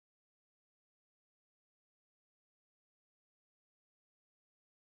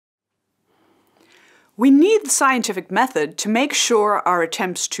We need the scientific method to make sure our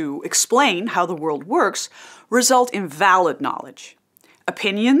attempts to explain how the world works result in valid knowledge.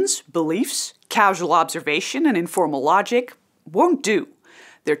 Opinions, beliefs, casual observation, and informal logic won't do.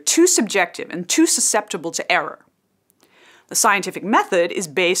 They're too subjective and too susceptible to error. The scientific method is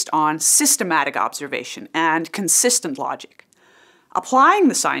based on systematic observation and consistent logic. Applying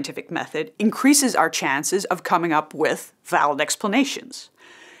the scientific method increases our chances of coming up with valid explanations.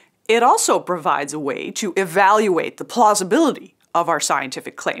 It also provides a way to evaluate the plausibility of our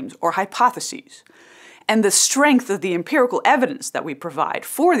scientific claims or hypotheses, and the strength of the empirical evidence that we provide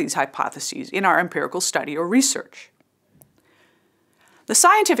for these hypotheses in our empirical study or research. The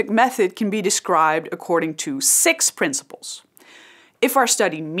scientific method can be described according to 6 principles. If our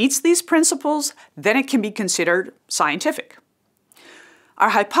study meets these principles, then it can be considered scientific. Our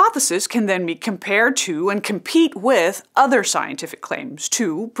hypothesis can then be compared to and compete with other scientific claims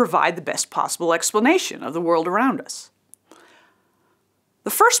to provide the best possible explanation of the world around us. The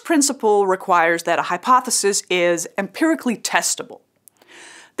first principle requires that a hypothesis is empirically testable.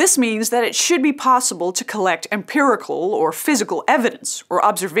 This means that it should be possible to collect empirical or physical evidence or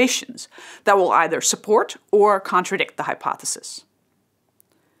observations that will either support or contradict the hypothesis.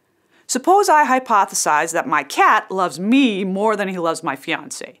 Suppose I hypothesize that my cat loves me more than he loves my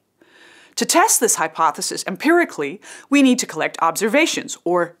fiancé. To test this hypothesis empirically, we need to collect observations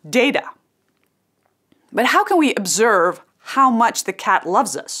or data. But how can we observe how much the cat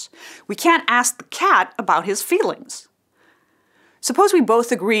loves us? We can't ask the cat about his feelings. Suppose we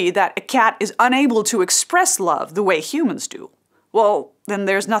both agree that a cat is unable to express love the way humans do. Well, then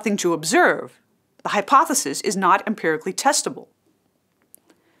there's nothing to observe. The hypothesis is not empirically testable.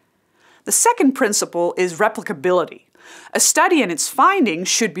 The second principle is replicability. A study and its findings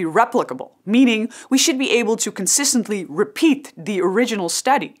should be replicable, meaning we should be able to consistently repeat the original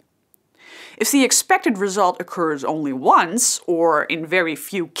study. If the expected result occurs only once, or in very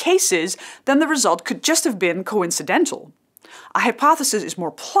few cases, then the result could just have been coincidental. A hypothesis is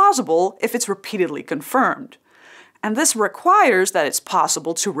more plausible if it's repeatedly confirmed, and this requires that it's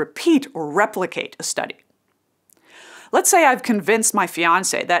possible to repeat or replicate a study. Let's say I've convinced my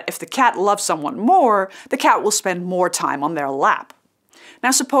fiancé that if the cat loves someone more, the cat will spend more time on their lap.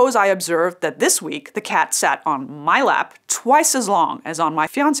 Now suppose I observed that this week the cat sat on my lap twice as long as on my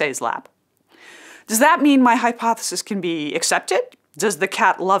fiancé's lap. Does that mean my hypothesis can be accepted? Does the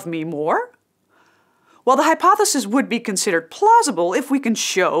cat love me more? Well, the hypothesis would be considered plausible if we can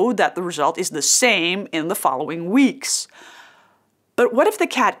show that the result is the same in the following weeks. But what if the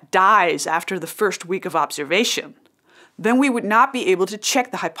cat dies after the first week of observation? Then we would not be able to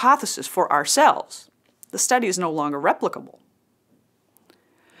check the hypothesis for ourselves. The study is no longer replicable.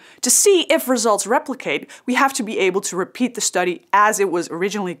 To see if results replicate, we have to be able to repeat the study as it was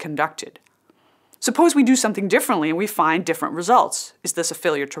originally conducted. Suppose we do something differently and we find different results. Is this a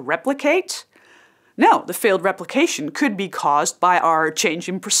failure to replicate? No, the failed replication could be caused by our change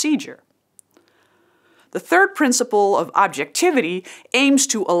in procedure. The third principle of objectivity aims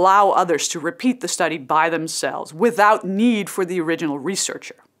to allow others to repeat the study by themselves without need for the original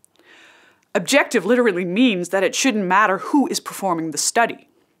researcher. Objective literally means that it shouldn't matter who is performing the study.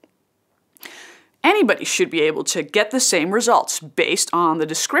 Anybody should be able to get the same results based on the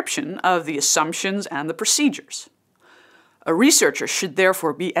description of the assumptions and the procedures. A researcher should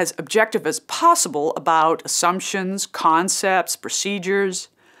therefore be as objective as possible about assumptions, concepts, procedures.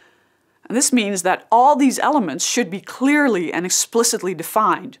 And this means that all these elements should be clearly and explicitly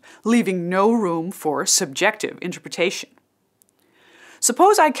defined, leaving no room for subjective interpretation.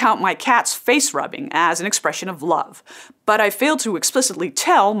 Suppose I count my cat's face rubbing as an expression of love, but I fail to explicitly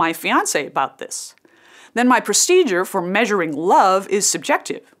tell my fiancé about this. Then my procedure for measuring love is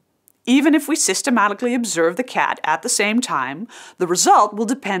subjective. Even if we systematically observe the cat at the same time, the result will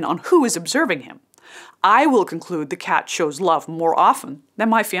depend on who is observing him. I will conclude the cat shows love more often than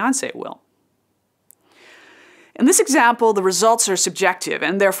my fiancé will. In this example, the results are subjective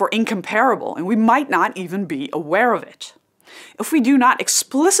and therefore incomparable, and we might not even be aware of it. If we do not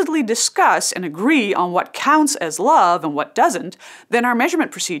explicitly discuss and agree on what counts as love and what doesn't, then our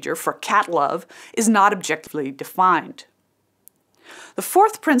measurement procedure for cat love is not objectively defined. The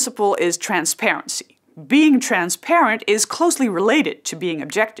fourth principle is transparency. Being transparent is closely related to being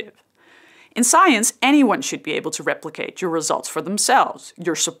objective. In science, anyone should be able to replicate your results for themselves,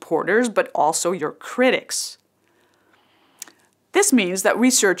 your supporters, but also your critics. This means that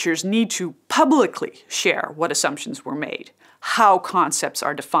researchers need to publicly share what assumptions were made, how concepts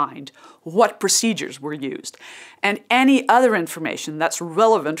are defined, what procedures were used, and any other information that's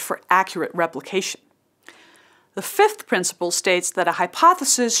relevant for accurate replication. The fifth principle states that a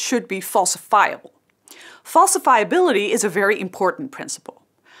hypothesis should be falsifiable. Falsifiability is a very important principle.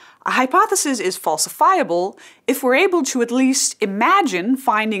 A hypothesis is falsifiable if we're able to at least imagine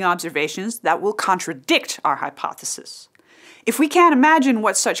finding observations that will contradict our hypothesis. If we can't imagine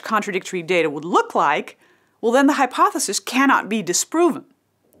what such contradictory data would look like, well, then the hypothesis cannot be disproven.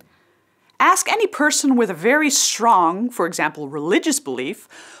 Ask any person with a very strong, for example, religious belief,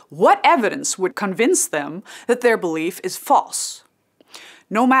 what evidence would convince them that their belief is false.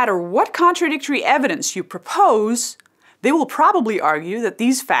 No matter what contradictory evidence you propose, they will probably argue that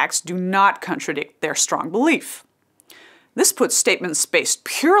these facts do not contradict their strong belief. This puts statements based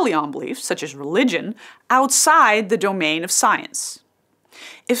purely on belief, such as religion, outside the domain of science.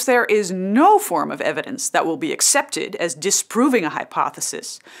 If there is no form of evidence that will be accepted as disproving a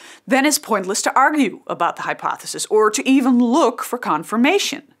hypothesis, then it's pointless to argue about the hypothesis or to even look for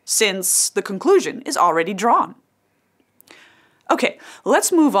confirmation, since the conclusion is already drawn. Okay,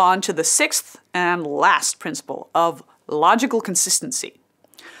 let's move on to the sixth and last principle of logical consistency.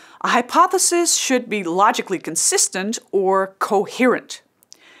 A hypothesis should be logically consistent or coherent.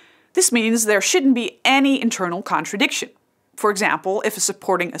 This means there shouldn't be any internal contradiction. For example, if a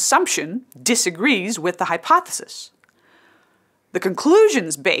supporting assumption disagrees with the hypothesis. The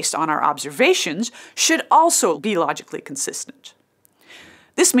conclusions based on our observations should also be logically consistent.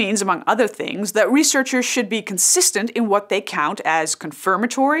 This means, among other things, that researchers should be consistent in what they count as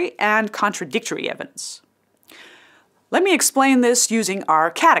confirmatory and contradictory evidence. Let me explain this using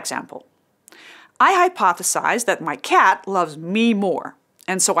our cat example. I hypothesize that my cat loves me more,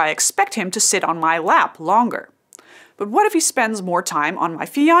 and so I expect him to sit on my lap longer. But what if he spends more time on my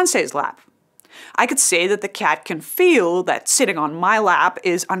fiancé's lap? I could say that the cat can feel that sitting on my lap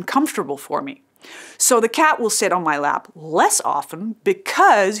is uncomfortable for me. So the cat will sit on my lap less often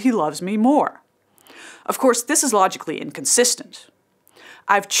because he loves me more. Of course, this is logically inconsistent.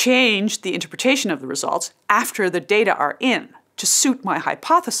 I've changed the interpretation of the results after the data are in to suit my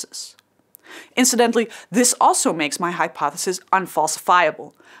hypothesis. Incidentally, this also makes my hypothesis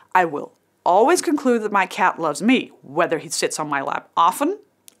unfalsifiable. I will always conclude that my cat loves me, whether he sits on my lap often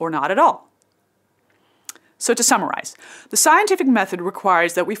or not at all. So to summarize, the scientific method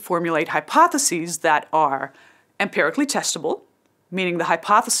requires that we formulate hypotheses that are empirically testable, meaning the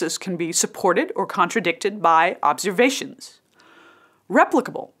hypothesis can be supported or contradicted by observations.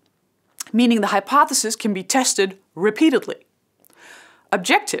 Replicable, meaning the hypothesis can be tested repeatedly.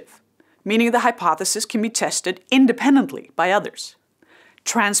 Objective, meaning the hypothesis can be tested independently by others.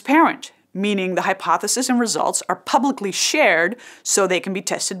 Transparent, meaning the hypothesis and results are publicly shared so they can be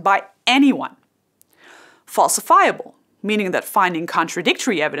tested by anyone. Falsifiable, meaning that finding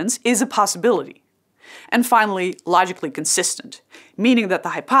contradictory evidence is a possibility. And finally, logically consistent, meaning that the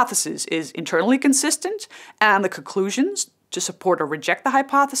hypothesis is internally consistent and the conclusions to support or reject the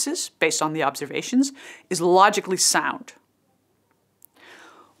hypothesis based on the observations is logically sound.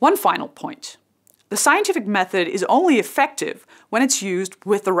 One final point. The scientific method is only effective when it's used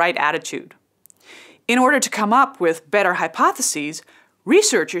with the right attitude. In order to come up with better hypotheses,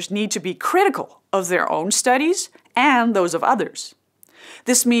 researchers need to be critical of their own studies and those of others.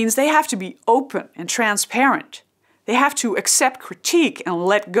 This means they have to be open and transparent. They have to accept critique and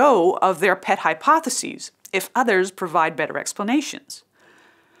let go of their pet hypotheses if others provide better explanations.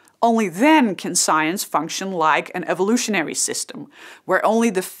 Only then can science function like an evolutionary system, where only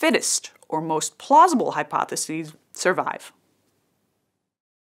the fittest or most plausible hypotheses survive.